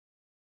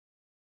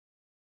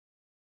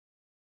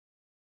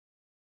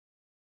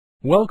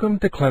Welcome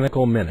to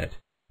Clinical Minute,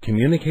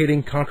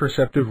 Communicating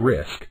Contraceptive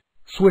Risk,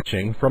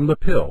 Switching from the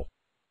Pill.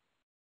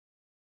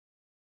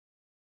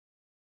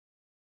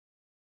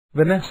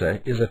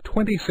 Vanessa is a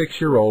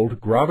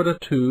 26-year-old Gravida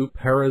 2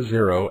 Para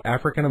 0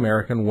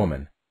 African-American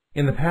woman.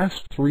 In the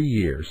past 3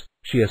 years,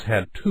 she has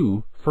had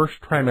 2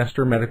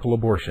 first-trimester medical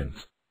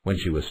abortions, when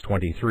she was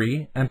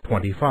 23 and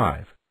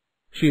 25.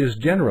 She is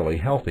generally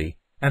healthy,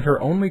 and her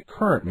only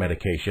current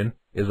medication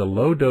is a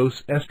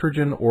low-dose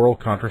estrogen oral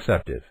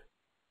contraceptive.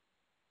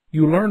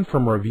 You learn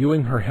from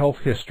reviewing her health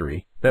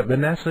history that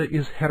Vanessa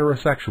is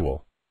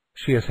heterosexual.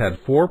 She has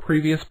had 4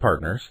 previous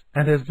partners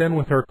and has been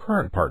with her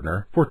current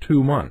partner for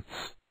 2 months.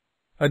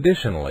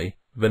 Additionally,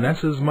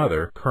 Vanessa's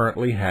mother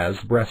currently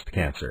has breast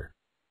cancer.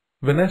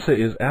 Vanessa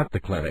is at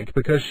the clinic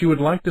because she would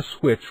like to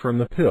switch from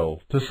the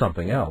pill to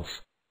something else.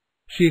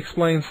 She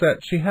explains that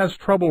she has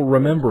trouble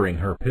remembering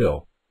her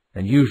pill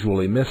and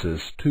usually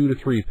misses 2 to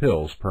 3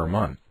 pills per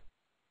month.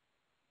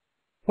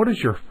 What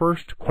is your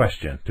first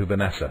question to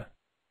Vanessa?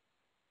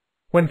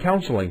 When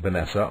counseling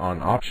Vanessa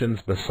on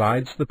options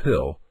besides the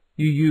pill,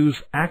 you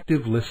use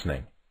active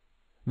listening.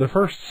 The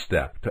first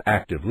step to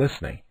active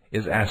listening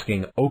is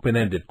asking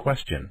open-ended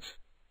questions.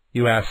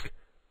 You ask,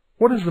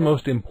 "What is the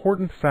most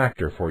important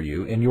factor for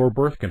you in your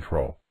birth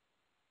control?"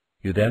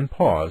 You then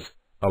pause,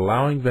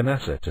 allowing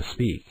Vanessa to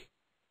speak.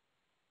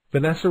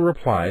 Vanessa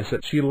replies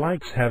that she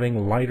likes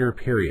having lighter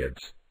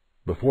periods.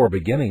 Before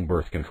beginning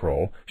birth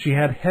control, she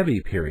had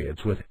heavy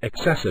periods with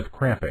excessive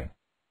cramping.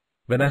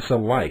 Vanessa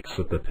likes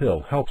that the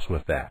pill helps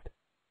with that.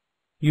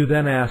 You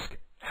then ask,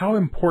 how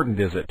important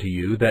is it to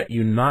you that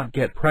you not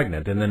get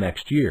pregnant in the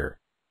next year?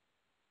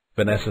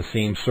 Vanessa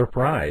seems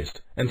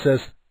surprised and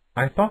says,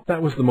 "I thought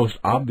that was the most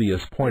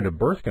obvious point of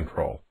birth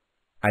control.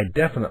 I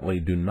definitely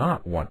do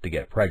not want to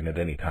get pregnant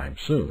anytime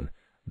soon.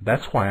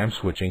 That's why I'm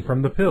switching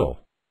from the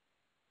pill."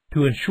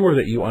 To ensure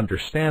that you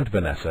understand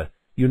Vanessa,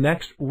 you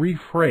next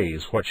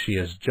rephrase what she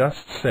has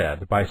just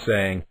said by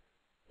saying,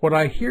 "What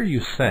I hear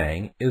you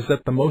saying is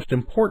that the most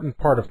important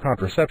part of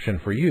contraception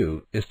for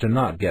you is to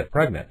not get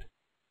pregnant."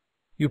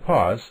 You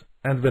pause,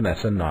 and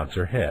Vanessa nods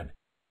her head.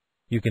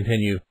 You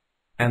continue,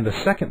 "And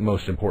the second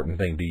most important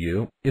thing to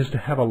you is to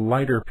have a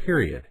lighter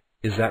period.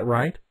 Is that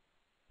right?"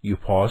 You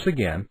pause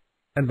again,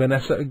 and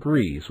Vanessa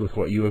agrees with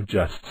what you have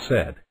just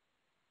said.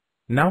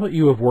 Now that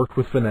you have worked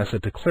with Vanessa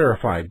to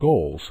clarify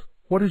goals,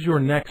 what is your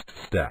next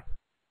step?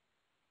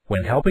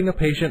 When helping a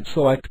patient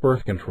select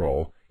birth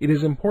control, it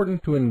is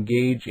important to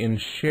engage in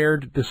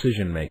shared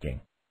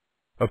decision-making.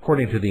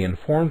 According to the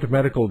Informed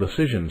Medical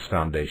Decisions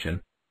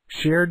Foundation,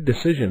 shared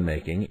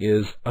decision-making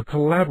is a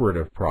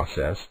collaborative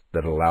process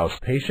that allows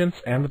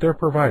patients and their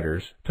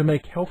providers to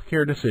make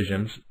healthcare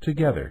decisions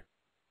together.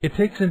 It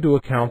takes into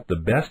account the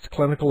best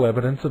clinical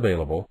evidence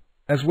available,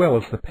 as well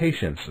as the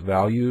patient's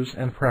values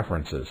and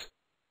preferences.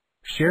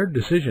 Shared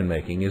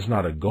decision-making is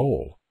not a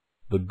goal.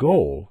 The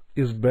goal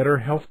is better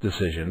health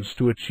decisions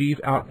to achieve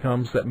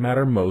outcomes that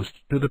matter most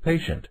to the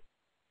patient,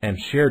 and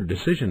shared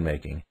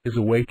decision-making is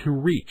a way to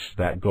reach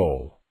that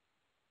goal.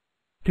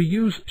 To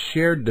use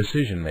shared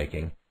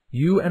decision-making,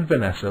 you and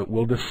Vanessa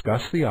will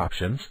discuss the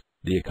options,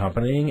 the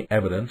accompanying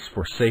evidence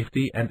for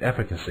safety and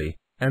efficacy,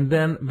 and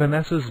then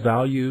Vanessa's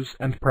values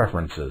and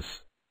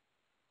preferences.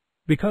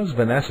 Because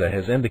Vanessa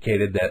has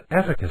indicated that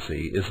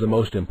efficacy is the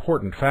most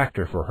important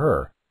factor for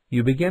her,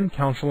 you begin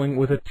counseling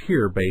with a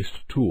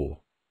tier-based tool.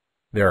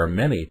 There are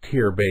many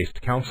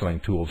tier-based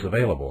counseling tools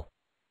available.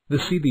 The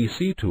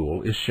CDC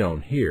tool is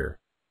shown here.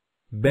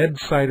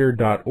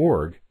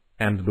 Bedsider.org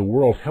and the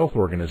World Health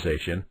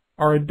Organization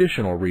are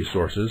additional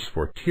resources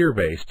for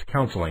tier-based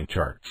counseling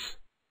charts.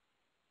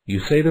 You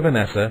say to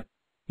Vanessa,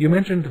 "You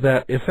mentioned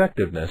that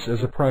effectiveness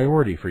is a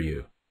priority for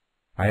you.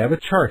 I have a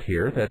chart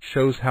here that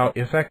shows how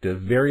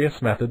effective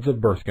various methods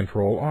of birth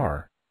control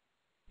are."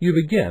 You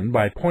begin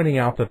by pointing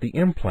out that the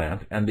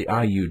implant and the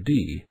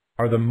IUD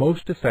are the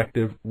most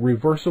effective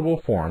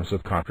reversible forms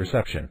of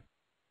contraception.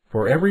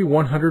 For every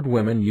 100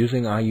 women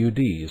using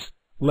IUDs,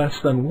 less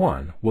than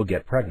 1 will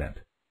get pregnant.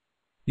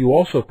 You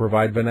also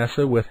provide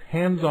Vanessa with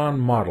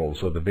hands-on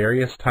models of the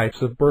various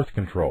types of birth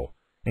control,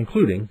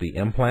 including the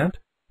implant,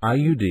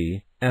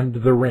 IUD, and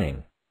the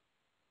ring.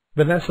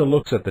 Vanessa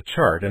looks at the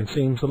chart and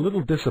seems a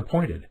little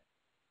disappointed.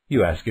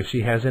 You ask if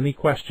she has any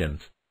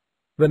questions.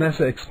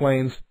 Vanessa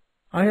explains,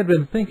 "I had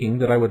been thinking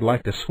that I would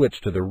like to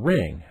switch to the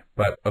ring,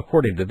 but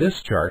according to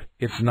this chart,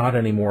 it's not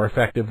any more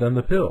effective than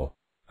the pill.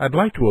 I'd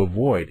like to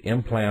avoid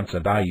implants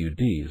and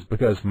IUDs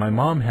because my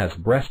mom has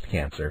breast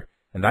cancer,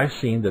 and I've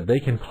seen that they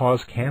can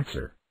cause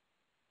cancer."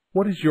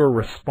 What is your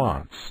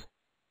response?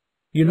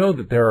 You know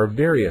that there are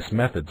various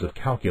methods of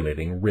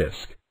calculating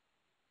risk.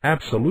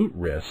 Absolute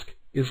risk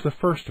is the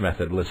first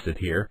method listed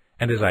here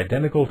and is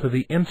identical to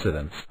the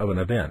incidence of an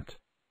event.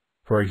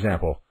 For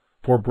example,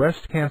 for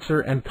breast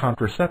cancer and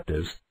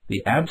contraceptives,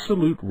 the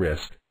absolute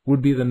risk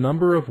would be the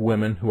number of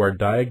women who are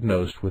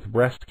diagnosed with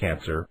breast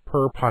cancer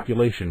per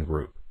population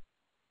group.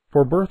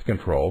 For birth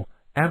control,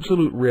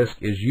 absolute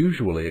risk is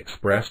usually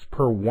expressed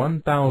per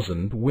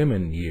 1,000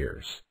 women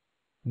years.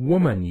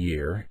 Woman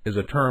year is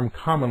a term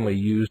commonly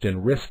used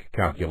in risk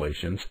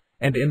calculations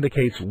and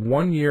indicates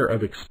 1 year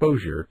of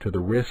exposure to the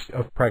risk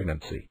of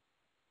pregnancy.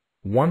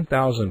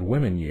 1,000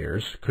 women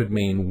years could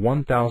mean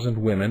 1,000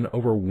 women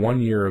over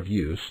 1 year of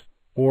use,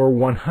 or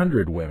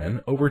 100 women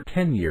over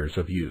 10 years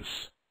of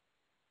use.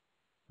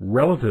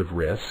 Relative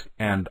risk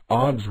and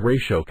odds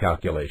ratio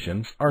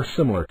calculations are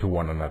similar to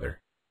one another.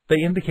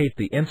 They indicate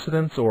the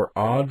incidence or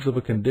odds of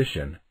a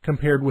condition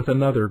compared with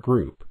another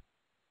group.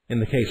 In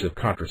the case of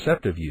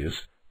contraceptive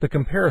use, the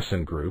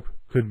comparison group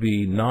could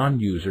be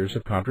non-users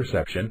of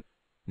contraception,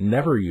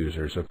 never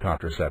users of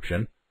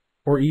contraception,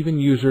 or even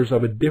users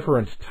of a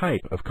different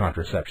type of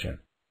contraception.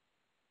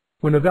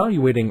 When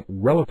evaluating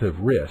relative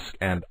risk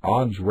and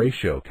odds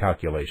ratio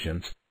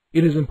calculations,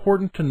 it is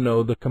important to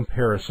know the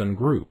comparison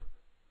group.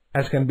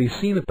 As can be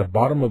seen at the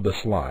bottom of the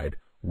slide,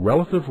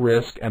 relative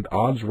risk and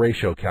odds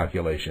ratio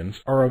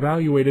calculations are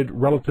evaluated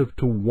relative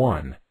to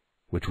 1,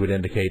 which would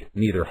indicate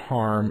neither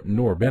harm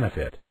nor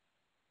benefit.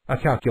 A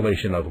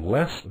calculation of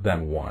less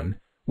than 1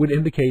 would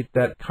indicate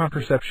that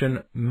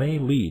contraception may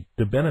lead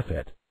to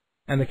benefit,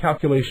 and a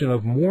calculation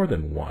of more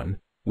than 1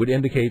 would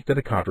indicate that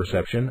a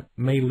contraception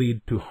may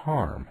lead to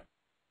harm.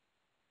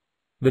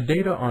 The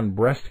data on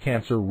breast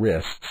cancer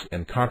risks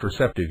in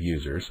contraceptive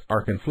users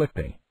are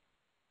conflicting.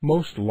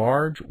 Most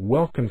large,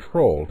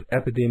 well-controlled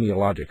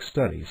epidemiologic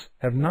studies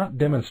have not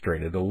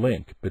demonstrated a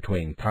link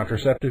between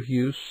contraceptive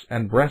use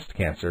and breast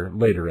cancer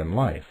later in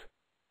life.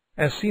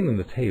 As seen in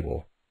the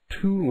table,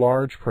 2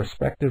 large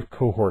prospective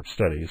cohort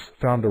studies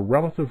found a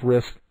relative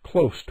risk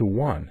close to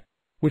 1,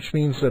 which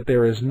means that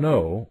there is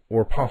no,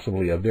 or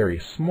possibly a very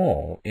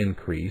small,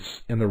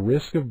 increase in the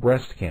risk of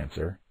breast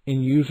cancer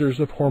in users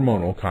of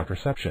hormonal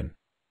contraception.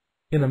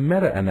 In a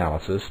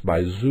meta-analysis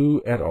by Zhu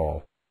et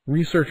al.,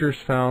 researchers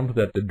found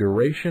that the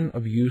duration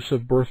of use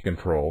of birth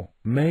control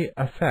may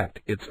affect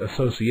its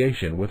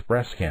association with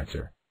breast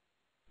cancer.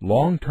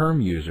 Long-term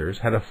users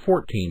had a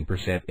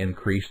 14%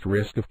 increased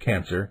risk of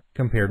cancer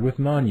compared with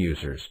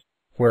non-users,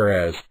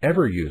 whereas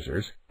ever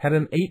users had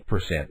an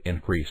 8%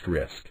 increased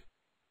risk.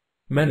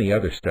 Many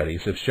other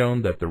studies have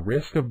shown that the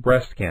risk of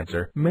breast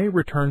cancer may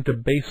return to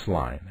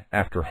baseline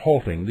after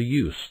halting the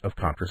use of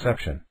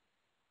contraception.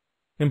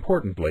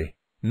 Importantly,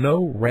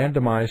 no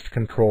randomized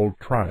controlled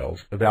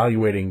trials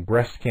evaluating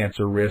breast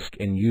cancer risk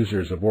in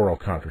users of oral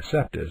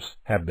contraceptives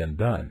have been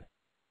done.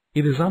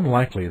 It is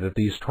unlikely that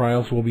these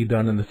trials will be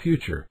done in the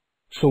future,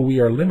 so we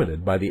are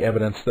limited by the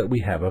evidence that we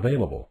have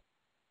available.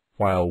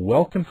 While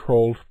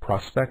well-controlled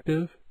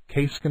prospective,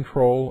 case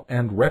control,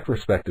 and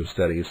retrospective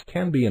studies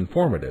can be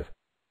informative,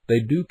 they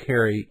do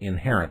carry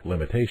inherent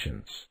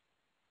limitations.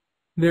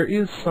 There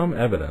is some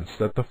evidence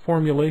that the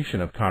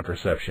formulation of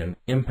contraception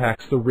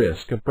impacts the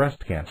risk of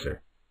breast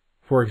cancer.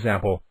 For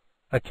example,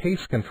 a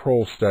case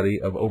control study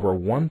of over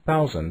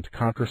 1,000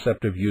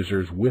 contraceptive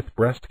users with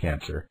breast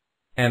cancer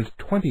and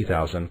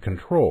 20,000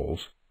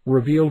 controls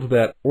revealed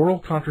that oral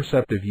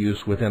contraceptive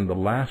use within the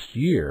last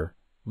year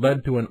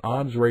led to an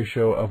odds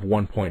ratio of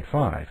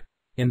 1.5,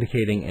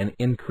 indicating an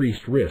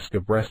increased risk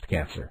of breast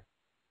cancer.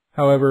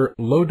 However,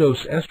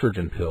 low-dose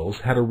estrogen pills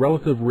had a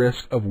relative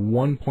risk of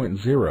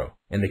 1.0,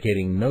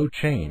 indicating no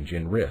change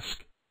in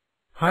risk.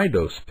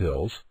 High-dose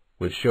pills,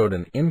 which showed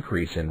an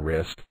increase in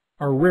risk,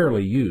 are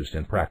rarely used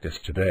in practice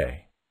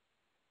today.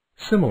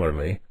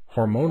 Similarly,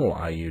 hormonal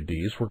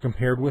IUDs were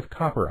compared with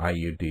copper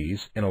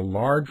IUDs in a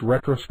large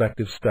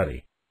retrospective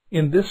study.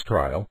 In this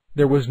trial,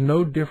 there was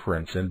no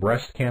difference in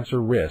breast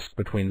cancer risk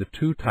between the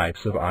 2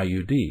 types of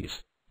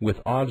IUDs,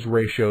 with odds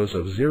ratios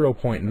of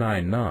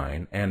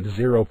 0.99 and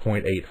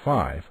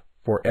 0.85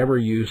 for ever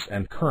use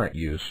and current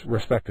use,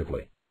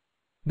 respectively.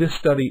 This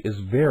study is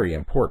very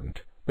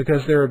important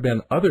because there have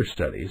been other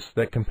studies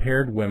that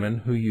compared women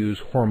who use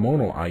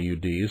hormonal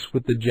IUDs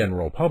with the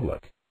general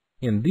public.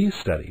 In these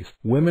studies,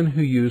 women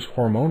who use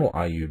hormonal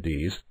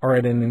IUDs are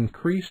at an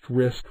increased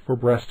risk for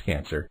breast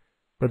cancer,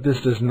 but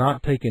this does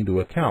not take into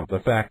account the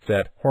fact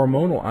that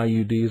hormonal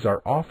IUDs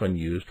are often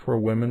used for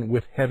women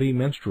with heavy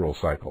menstrual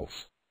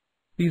cycles.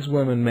 These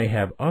women may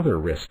have other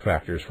risk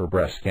factors for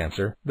breast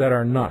cancer that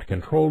are not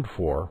controlled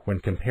for when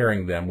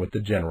comparing them with the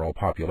general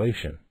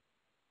population.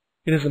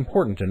 It is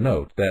important to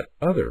note that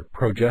other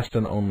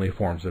progestin-only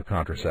forms of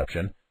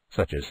contraception,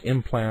 such as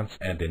implants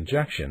and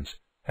injections,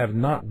 have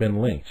not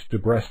been linked to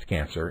breast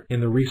cancer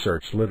in the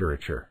research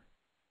literature.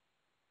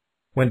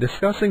 When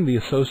discussing the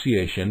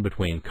association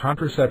between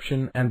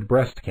contraception and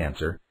breast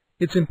cancer,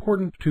 it's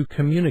important to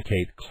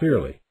communicate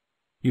clearly.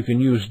 You can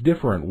use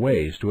different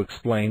ways to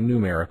explain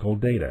numerical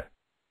data.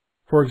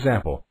 For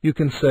example, you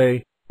can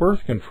say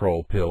birth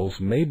control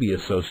pills may be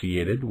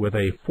associated with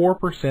a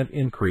 4%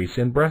 increase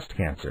in breast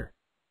cancer.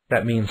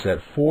 That means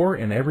that 4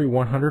 in every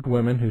 100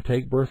 women who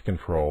take birth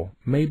control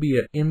may be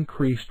at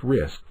increased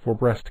risk for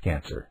breast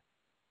cancer.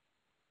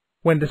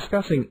 When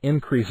discussing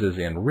increases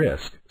in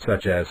risk,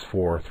 such as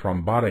for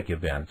thrombotic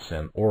events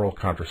in oral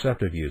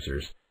contraceptive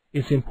users,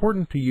 it's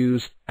important to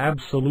use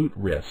absolute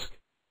risk.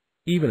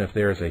 Even if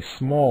there is a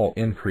small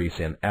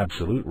increase in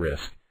absolute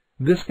risk,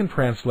 this can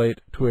translate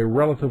to a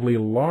relatively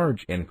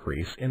large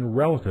increase in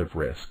relative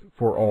risk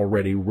for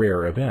already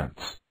rare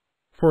events.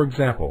 For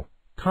example,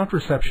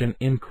 contraception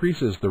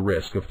increases the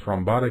risk of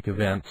thrombotic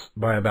events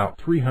by about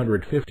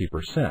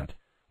 350%,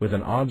 with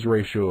an odds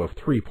ratio of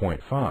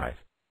 3.5.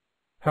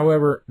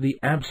 However, the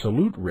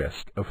absolute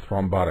risk of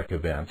thrombotic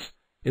events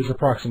is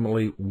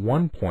approximately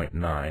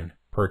 1.9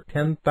 per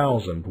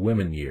 10,000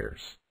 women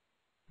years.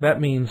 That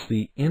means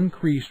the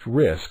increased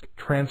risk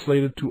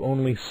translated to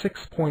only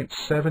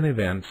 6.7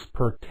 events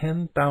per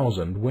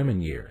 10,000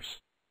 women years.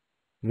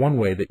 One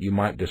way that you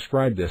might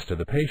describe this to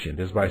the patient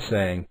is by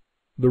saying,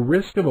 the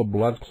risk of a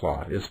blood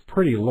clot is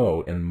pretty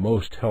low in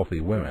most healthy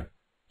women,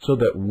 so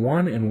that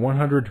 1 in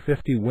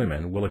 150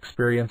 women will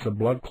experience a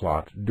blood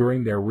clot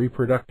during their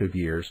reproductive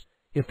years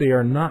if they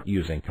are not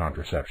using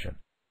contraception.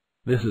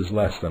 This is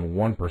less than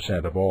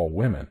 1% of all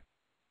women.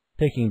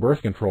 Taking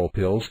birth control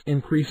pills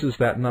increases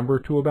that number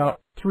to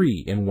about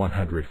 3 in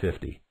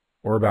 150,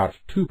 or about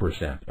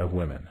 2% of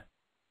women.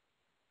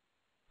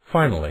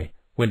 Finally,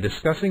 when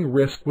discussing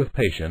risk with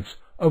patients,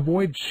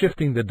 avoid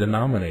shifting the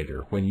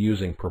denominator when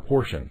using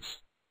proportions.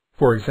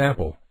 For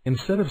example,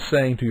 instead of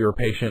saying to your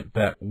patient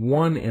that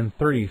 1 in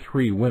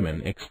 33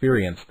 women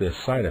experience this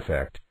side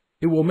effect,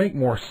 it will make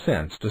more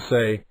sense to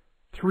say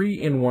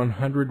 3 in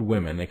 100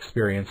 women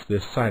experience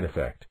this side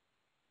effect.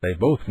 They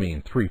both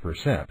mean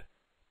 3%,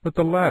 but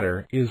the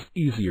latter is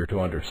easier to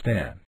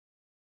understand.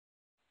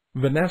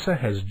 Vanessa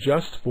has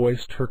just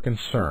voiced her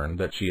concern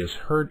that she has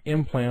heard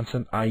implants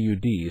and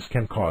IUDs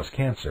can cause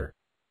cancer.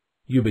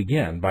 You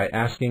begin by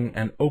asking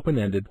an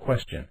open-ended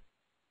question.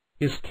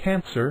 Is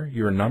cancer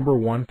your number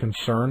one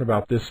concern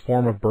about this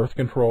form of birth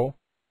control?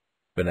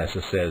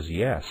 Vanessa says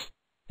yes,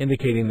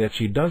 indicating that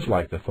she does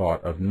like the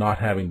thought of not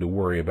having to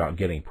worry about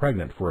getting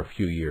pregnant for a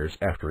few years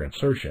after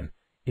insertion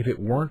if it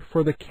weren't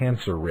for the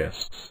cancer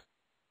risks.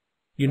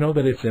 You know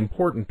that it's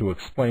important to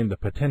explain the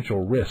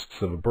potential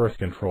risks of a birth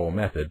control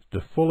method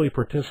to fully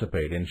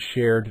participate in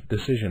shared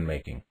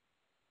decision-making.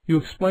 You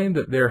explain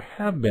that there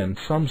have been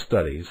some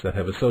studies that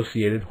have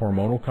associated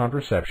hormonal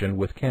contraception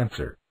with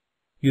cancer.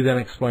 You then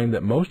explain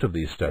that most of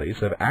these studies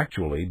have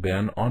actually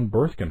been on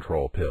birth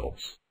control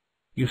pills.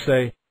 You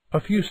say, a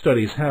few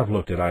studies have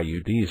looked at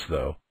IUDs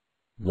though.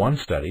 One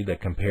study that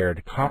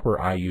compared copper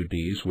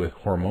IUDs with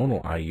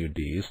hormonal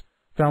IUDs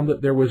found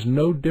that there was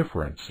no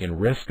difference in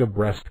risk of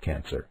breast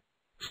cancer.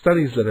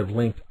 Studies that have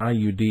linked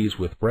IUDs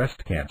with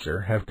breast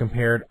cancer have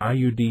compared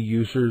IUD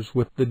users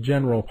with the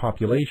general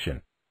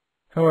population.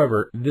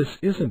 However, this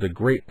isn't a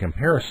great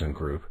comparison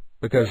group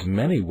because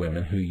many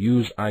women who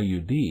use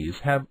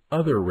IUDs have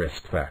other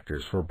risk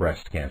factors for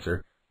breast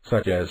cancer,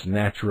 such as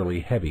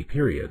naturally heavy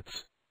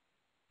periods.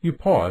 You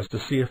pause to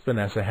see if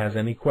Vanessa has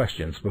any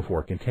questions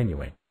before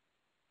continuing.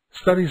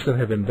 Studies that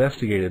have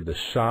investigated the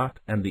shot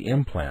and the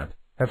implant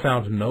have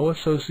found no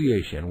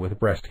association with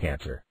breast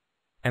cancer,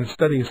 and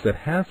studies that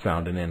have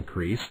found an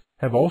increase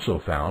have also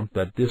found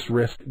that this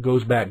risk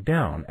goes back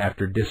down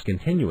after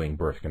discontinuing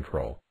birth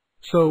control,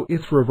 so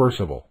it's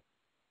reversible.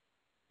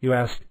 You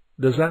ask,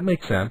 does that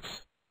make sense?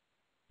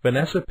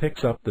 Vanessa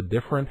picks up the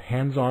different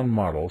hands-on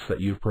models that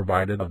you've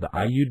provided of the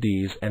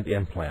IUDs and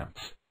implants.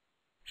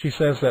 She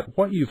says that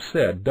what you've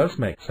said does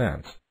make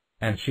sense,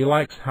 and she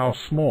likes how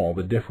small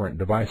the different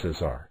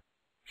devices are.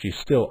 She's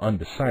still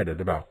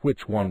undecided about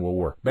which one will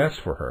work best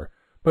for her,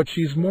 but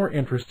she's more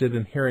interested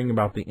in hearing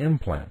about the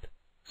implant,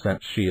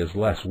 since she is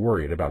less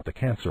worried about the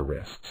cancer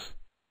risks.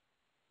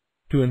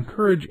 To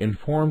encourage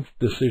informed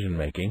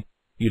decision-making,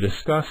 you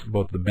discuss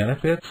both the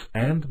benefits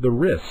and the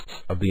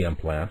risks of the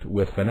implant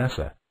with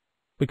Vanessa.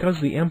 Because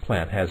the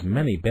implant has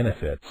many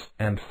benefits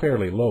and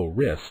fairly low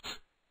risks,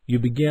 you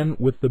begin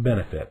with the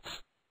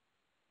benefits.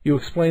 You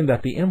explain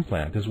that the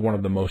implant is one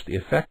of the most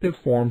effective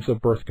forms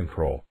of birth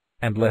control,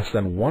 and less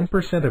than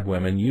 1% of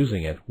women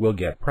using it will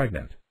get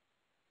pregnant.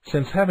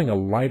 Since having a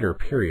lighter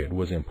period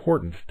was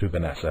important to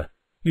Vanessa,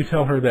 you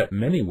tell her that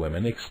many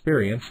women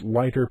experience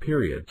lighter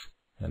periods,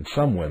 and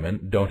some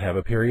women don't have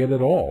a period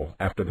at all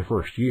after the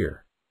first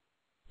year.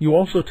 You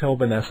also tell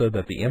Vanessa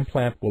that the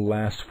implant will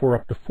last for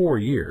up to 4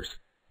 years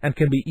and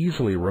can be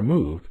easily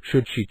removed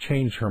should she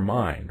change her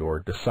mind or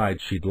decide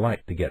she'd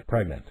like to get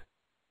pregnant.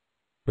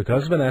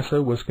 Because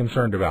Vanessa was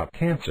concerned about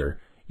cancer,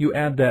 you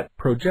add that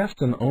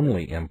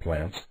progestin-only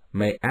implants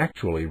may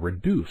actually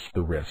reduce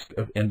the risk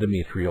of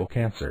endometrial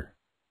cancer.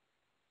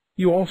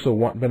 You also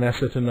want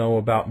Vanessa to know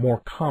about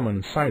more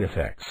common side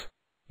effects.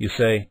 You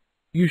say,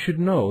 you should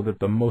know that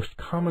the most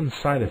common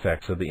side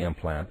effects of the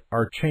implant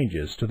are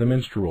changes to the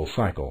menstrual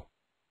cycle.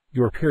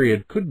 Your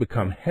period could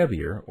become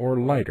heavier or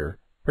lighter,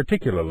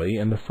 particularly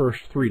in the first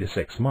 3 to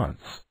 6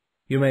 months.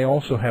 You may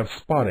also have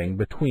spotting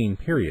between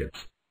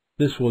periods.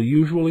 This will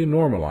usually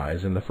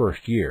normalize in the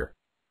first year.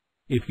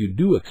 If you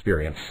do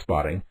experience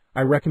spotting,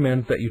 I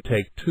recommend that you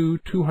take 2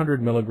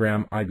 200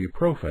 mg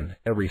ibuprofen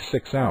every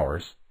 6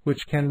 hours,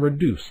 which can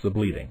reduce the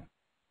bleeding.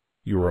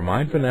 You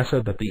remind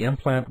Vanessa that the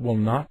implant will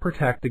not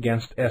protect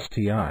against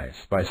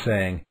STIs by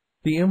saying,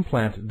 the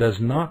implant does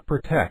not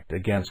protect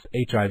against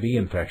HIV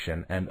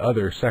infection and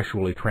other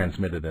sexually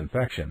transmitted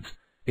infections.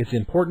 It's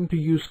important to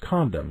use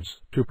condoms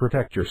to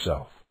protect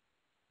yourself.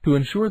 To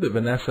ensure that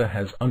Vanessa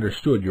has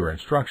understood your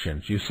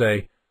instructions, you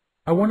say,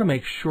 I want to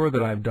make sure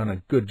that I've done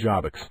a good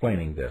job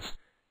explaining this.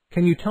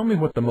 Can you tell me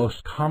what the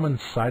most common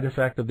side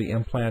effect of the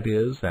implant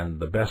is and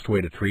the best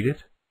way to treat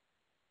it?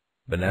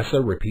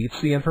 Vanessa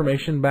repeats the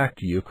information back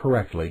to you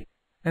correctly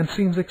and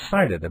seems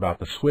excited about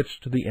the switch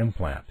to the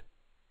implant.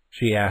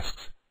 She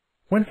asks,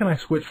 "When can I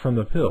switch from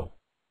the pill?"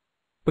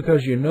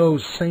 Because you know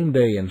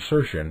same-day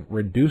insertion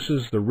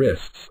reduces the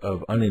risks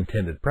of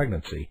unintended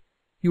pregnancy,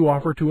 you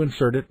offer to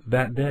insert it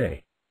that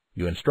day.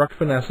 You instruct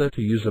Vanessa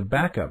to use a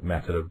backup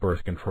method of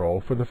birth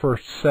control for the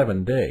first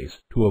 7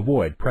 days to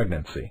avoid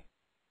pregnancy.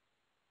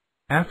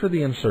 After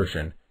the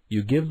insertion,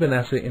 you give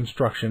Vanessa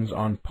instructions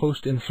on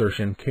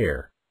post-insertion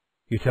care.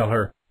 You tell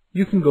her,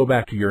 "You can go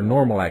back to your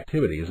normal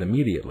activities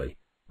immediately,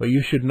 but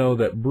you should know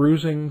that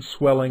bruising,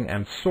 swelling,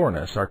 and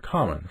soreness are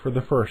common for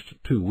the first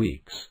 2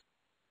 weeks.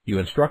 You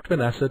instruct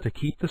Vanessa to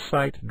keep the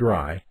site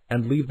dry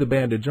and leave the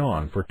bandage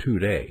on for 2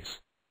 days.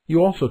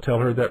 You also tell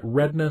her that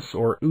redness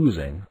or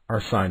oozing are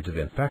signs of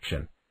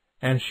infection,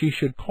 and she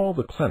should call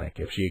the clinic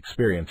if she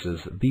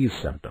experiences these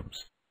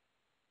symptoms.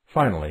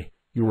 Finally,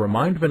 you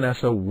remind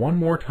Vanessa one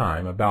more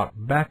time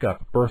about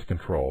backup birth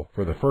control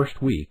for the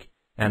first week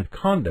and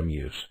condom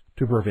use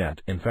to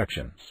prevent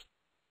infections.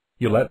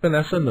 You let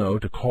Vanessa know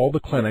to call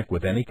the clinic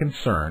with any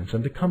concerns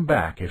and to come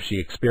back if she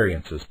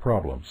experiences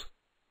problems.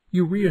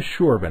 You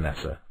reassure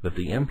Vanessa that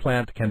the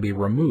implant can be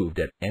removed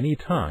at any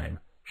time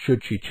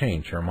should she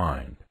change her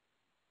mind.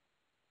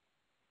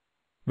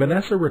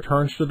 Vanessa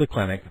returns to the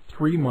clinic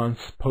 3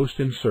 months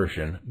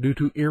post-insertion due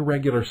to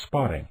irregular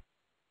spotting.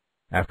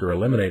 After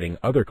eliminating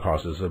other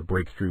causes of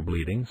breakthrough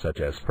bleeding, such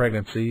as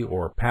pregnancy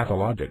or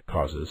pathologic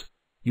causes,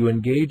 you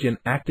engage in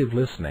active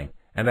listening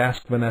and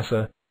ask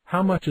Vanessa,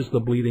 "How much is the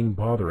bleeding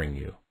bothering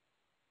you?"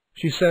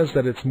 She says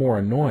that it's more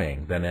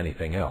annoying than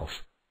anything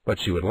else, but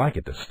she would like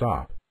it to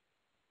stop.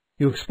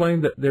 You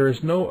explain that there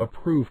is no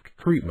approved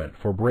treatment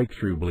for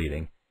breakthrough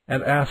bleeding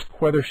and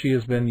ask whether she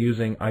has been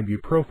using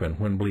ibuprofen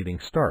when bleeding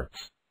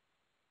starts.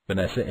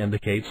 Vanessa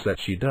indicates that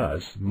she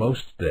does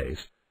most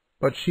days,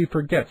 but she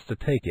forgets to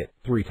take it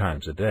 3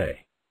 times a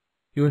day.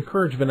 You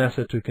encourage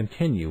Vanessa to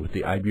continue with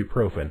the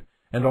ibuprofen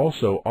and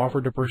also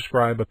offer to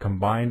prescribe a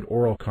combined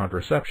oral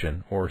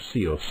contraception, or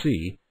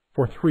COC,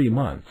 for 3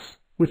 months,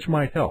 which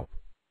might help.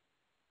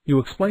 You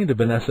explain to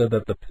Vanessa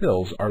that the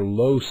pills are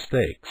low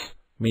stakes,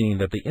 meaning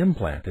that the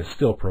implant is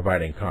still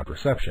providing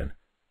contraception,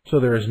 so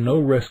there is no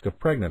risk of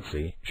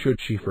pregnancy should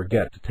she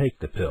forget to take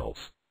the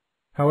pills.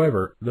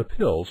 However, the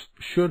pills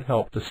should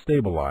help to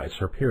stabilize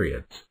her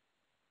periods.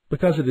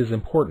 Because it is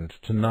important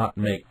to not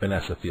make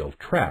Vanessa feel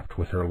trapped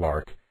with her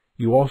LARC,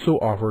 you also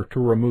offer to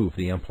remove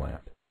the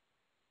implant.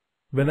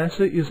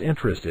 Vanessa is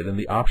interested in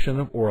the option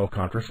of oral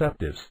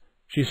contraceptives.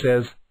 She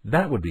says,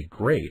 "That would be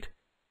great.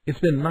 It's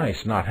been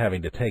nice not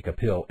having to take a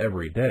pill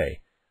every day,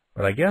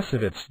 but I guess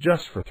if it's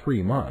just for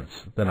 3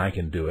 months, then I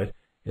can do it,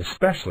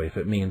 especially if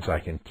it means I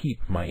can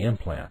keep my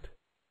implant."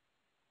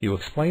 You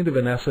explain to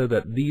Vanessa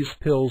that these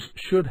pills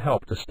should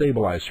help to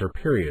stabilize her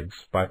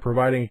periods by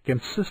providing a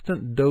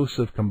consistent dose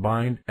of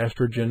combined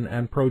estrogen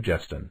and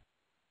progestin.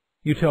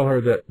 You tell her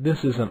that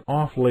this is an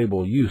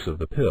off-label use of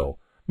the pill,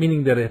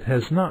 meaning that it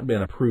has not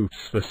been approved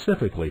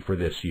specifically for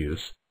this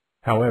use.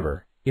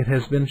 However, it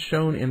has been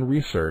shown in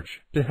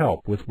research to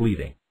help with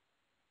bleeding.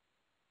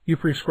 You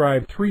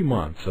prescribe 3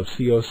 months of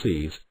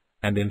COCs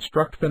and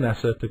instruct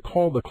Vanessa to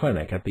call the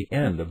clinic at the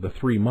end of the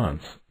 3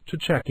 months to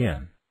check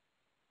in.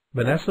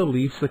 Vanessa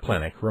leaves the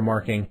clinic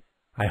remarking,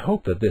 "I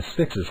hope that this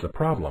fixes the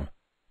problem.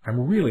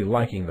 I'm really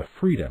liking the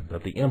freedom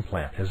that the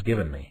implant has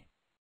given me."